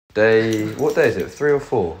What day is it? 3 or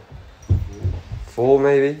 4? 4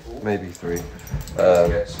 maybe? Maybe 3.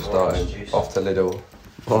 Starting off to Lidl.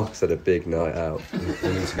 Mark said a big night out. We're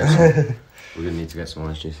gonna need to get some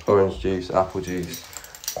orange juice. Orange juice, apple juice,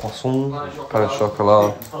 croissant, pain au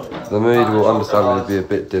chocolat. The mood will understandably be a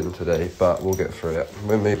bit dim today, but we'll get through it.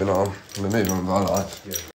 We're moving on. We're moving on with our lives.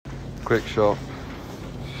 Quick shop,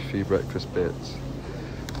 a few breakfast bits.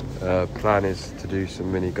 Plan is to do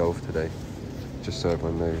some mini golf today, just so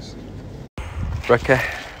everyone knows. Brecca.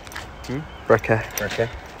 Brecca. Okay.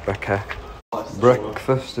 Brecca.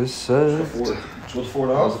 Breakfast is served.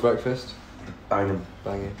 How's the breakfast? Banging.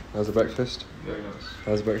 Banging. How's the breakfast? Very nice.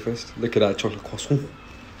 How's the breakfast? Look at that chocolate croissant.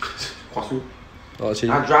 Croissant. Archie,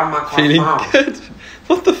 I drank my feeling croissant. good.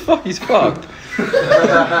 What the fuck? He's fucked.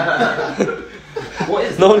 What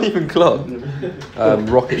is Not even club.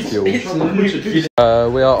 Rocket fuel.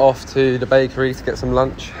 We are off to the bakery to get some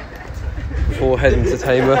lunch before heading to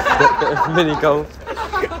Tamworth. Bit of mini golf.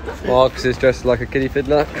 Marcus is dressed like a kiddie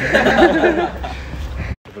fiddler.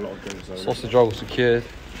 Sausage roll secured.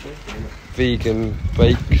 Vegan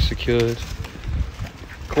bake secured.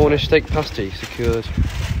 Cornish steak pasty secured.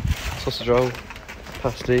 Sausage roll,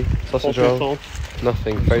 pasty, sausage roll.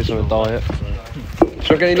 Nothing. Fraser on a diet.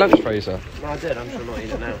 Should I get any lunch, Fraser? No, I did. I'm sure not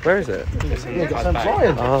eating it now. Where is it?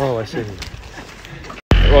 Oh, I see.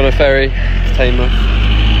 We're on a ferry to Tamworth.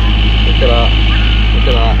 Look at that. Look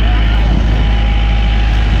at that.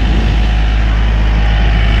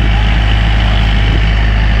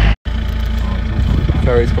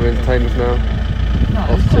 Ferry's coming into Tamworth now.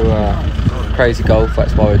 Off to Crazy Golf.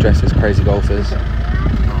 That's why we're dressed as Crazy Golfers.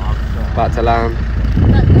 About to land.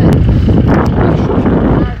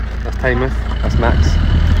 That's Tamworth. That's Max.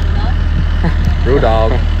 Real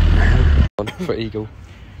dog. For Eagle.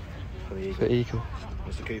 For Eagle.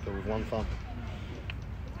 Mr. Cooper with one thumb.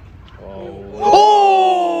 Oh!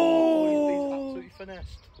 Absolutely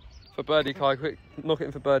finessed. For birdie, Kai, quick, knock it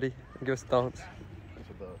in for birdie and give us a dance.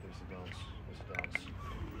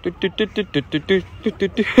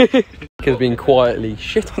 Has been quietly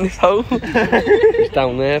shit on this hole. He's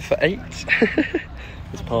down there for 8.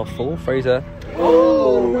 It's par 4. Fraser.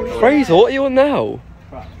 Oh! Fraser, what are you on now?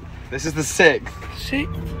 This is the 6th.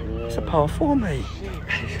 6th? It's a par 4, mate.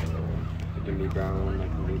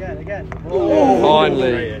 Again.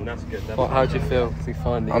 Finally. That's good. How do you feel?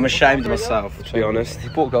 Finally. I'm ashamed of myself, to be honest. He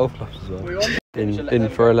bought golf clubs as well. In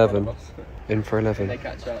for 11. In for 11. They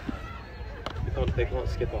catch up. They can't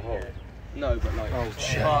skip a hole. No, but like. Oh,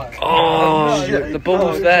 shit. Oh, the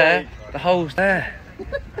ball's there. The hole's there.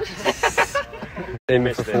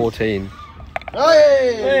 In for 14.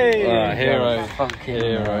 Hey! Hero. Fucking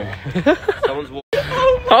Hero. Someone's walking.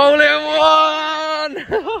 Hole in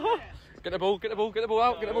one! Get the ball out,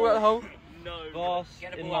 get the ball out of the hole. No. Boss,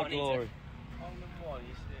 in my glory.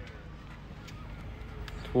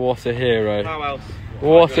 What a hero. How else?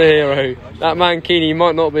 What a hero. That mankini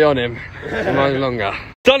might not be on him no longer.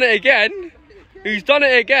 Done it again. Who's done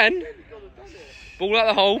it again? Ball out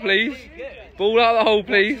the hole, please. Ball out the hole,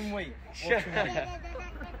 please.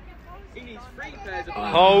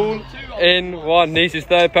 Hole in one. Needs his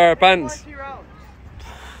 3rd pair of pants.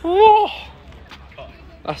 Whoa.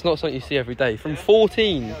 That's not something you see every day. From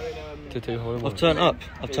 14 to 2 hole in one. I've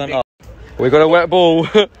turned up. We've got a wet ball.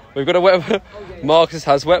 We've got a wet. Marcus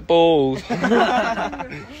has wet balls.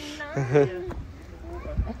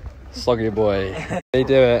 Soggy boy. They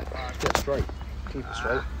do it. Get straight. Keep it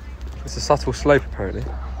straight. It's a subtle slope, apparently.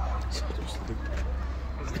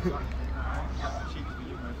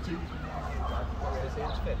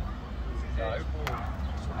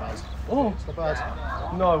 Oh, it's not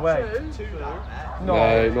bad. No way.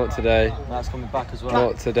 No, not today. That's coming back as well.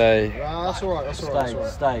 Not today. That's alright. That's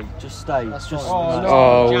alright. Stay. Just stay.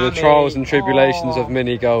 Oh, the trials and tribulations of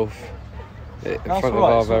mini golf in front of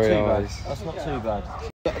our very eyes. That's not too bad.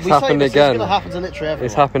 It's happened again. It's happen to literally everyone.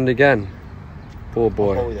 It's happened again. Poor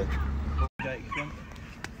boy.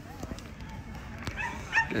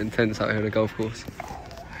 Intense out here on a golf course.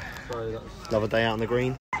 Another day out on the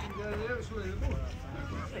green.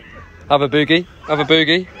 Have a boogie. Have a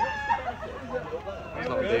boogie.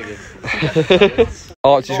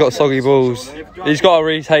 Archie's got soggy balls. He's got to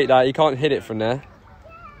retake that. He can't hit it from there.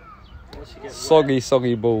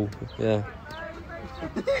 Soggy ball. Yeah.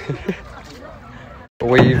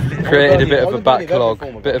 We've created a bit of a backlog,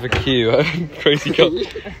 a bit of a queue. Crazy golf.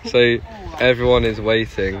 So everyone is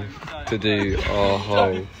waiting to do our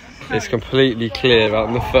hole. It's completely clear out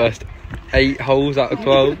in the first 8 holes out of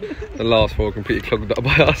 12. The last 4 completely clogged up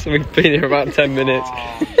by us, and we've been here about 10 minutes.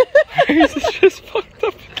 It's just fucked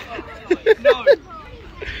up.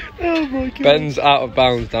 Oh my god. Ben's out of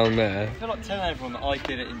bounds down there. I feel like telling everyone that I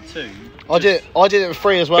did it in 2. I did it in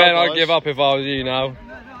 3 as well. Ben, guys. I'd give up if I was you now.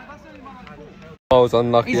 I was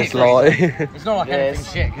unluckiest lie. It's not like anything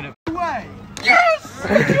shit could have. Yes!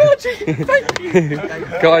 Thank you!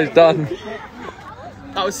 Guys, done.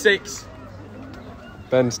 That was 6.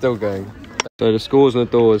 Ben's still going. So the scores and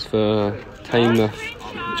the doors for Tameneth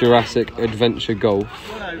Jurassic Adventure Golf.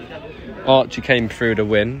 Archie came through to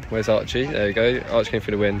win. Where's Archie? There you go. Archie came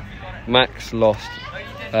through to win. Max lost.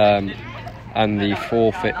 And the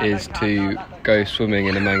forfeit is to go swimming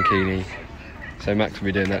in a mankini. So Max will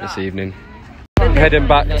be doing that this evening. Heading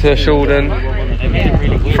back to Shaldon.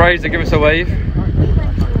 Fraser, give us a wave.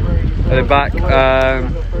 Heading back.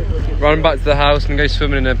 Running back to the house and go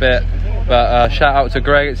swimming in a bit. But shout out to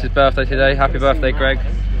Greg, it's his birthday today. Happy birthday, Greg.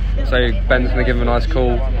 So Ben's going to give him a nice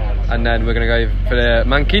call. And then we're going to go for the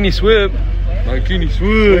mankini swim. Mankini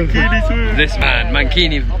swim. Mankini swim. This man,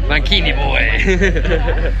 mankini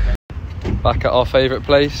boy. Back at our favourite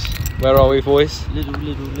place. Where are we, boys?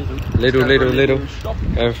 Little. Shop.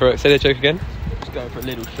 Going for it. Say the joke again. Just going for a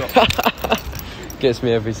little shop. Gets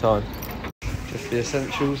me every time. Just the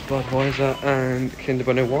essentials, Budweiser and Kinder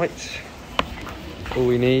Bueno White. All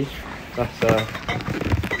we need. That's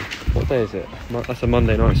what day is it? That's a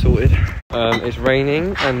Monday night sorted. It's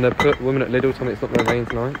raining and the woman at Lidl told me it's not going to rain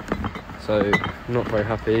tonight. So I'm not very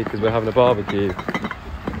happy because we're having a barbecue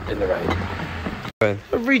in the rain.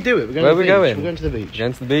 Redo it. We're going Where to the are we beach. going? We're going to the beach.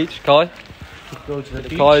 Going to the beach, Kai? Go to the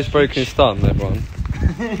beach. Kai's broken his thumb, everyone.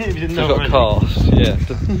 He's got a cast, yeah.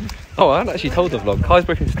 Oh, I hadn't actually told the vlog. Kai's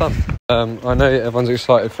broken his thumb. I know everyone's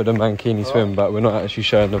excited for the mankini swim, but we're not actually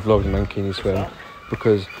showing the vlog the mankini swim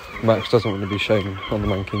because Max doesn't want to be shown on the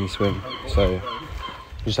mankini swim. So you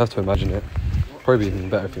just have to imagine it. Probably even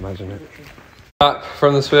better if you imagine it. Back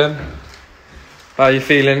from the swim. How are you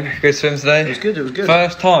feeling? Good swim today? It was good, it was good.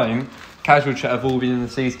 First time casual chat have all been in the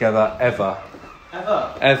sea together ever.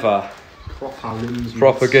 Ever.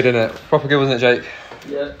 Proper good, innit? Proper good, wasn't it, Jake?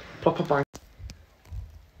 Yeah. Proper bang.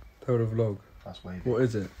 Tell the vlog. That's wavy. What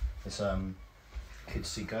is it? It's Kids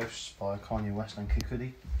See Ghosts by Kanye West and Kid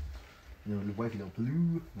Cudi. You know, the wavy little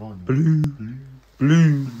blue vinyl.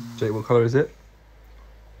 Blue. Jake, what colour is it?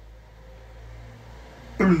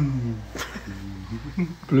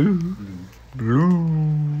 Blue.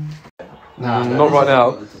 Nah, not right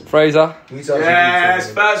now. Fraser.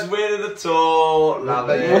 Yes, first win of the tour. Love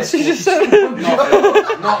it. What's he just said?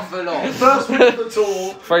 Not for long. First win of the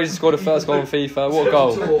tour. Fraser scored a first goal in FIFA. What a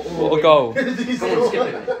goal. What a goal.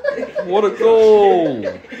 What a goal.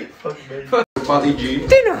 Buddy G.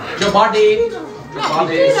 Dinner. Your body.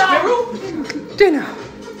 Dinner.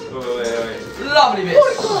 Wait. Lovely bit.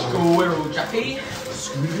 Squirrel Jackie.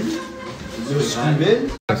 Look at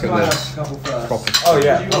this. Proper. Oh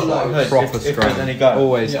yeah. Proper scrum.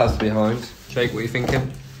 Always has to be behind. Jake, what are you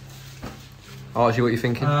thinking? Archie, what are you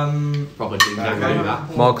thinking? Proper do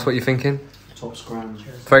that. Marcus, what are you thinking? Top scram.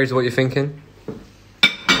 Fraser, what are you thinking?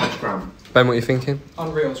 Top scram. Ben, what are you thinking?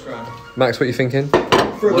 Unreal scram. Max, what are you thinking?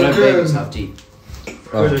 Why don't babies have teeth?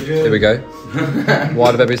 Oh, here we go.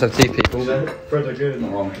 Why do babies have teeth, people?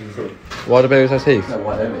 Why do babies have teeth? No,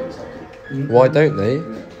 why don't babies have teeth? Why don't they?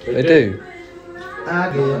 They do.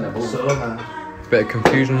 Bit of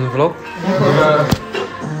confusion in the vlog.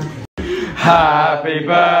 Happy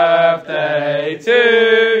birthday to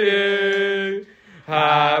you.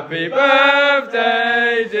 Happy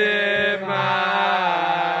birthday, dear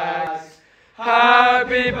Max.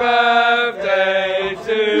 Happy birthday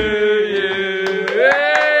to you.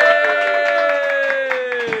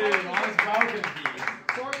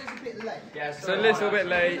 It's a little bit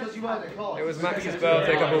late. It was Max's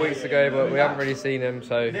birthday a couple of weeks ago, but we haven't really seen him,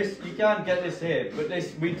 so. You can't get this here, but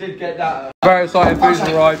we did get that. Very excited, food's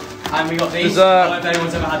arrived. And we got these. Dessert. I don't know if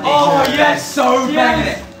anyone's ever had these. Oh yes, so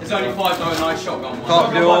bad. It's only $5 nice shotgun one.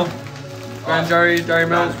 Carp Dior, Grand Jerry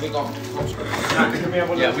Milk.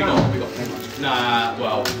 Yeah, we got. Nah,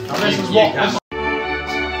 well. This is what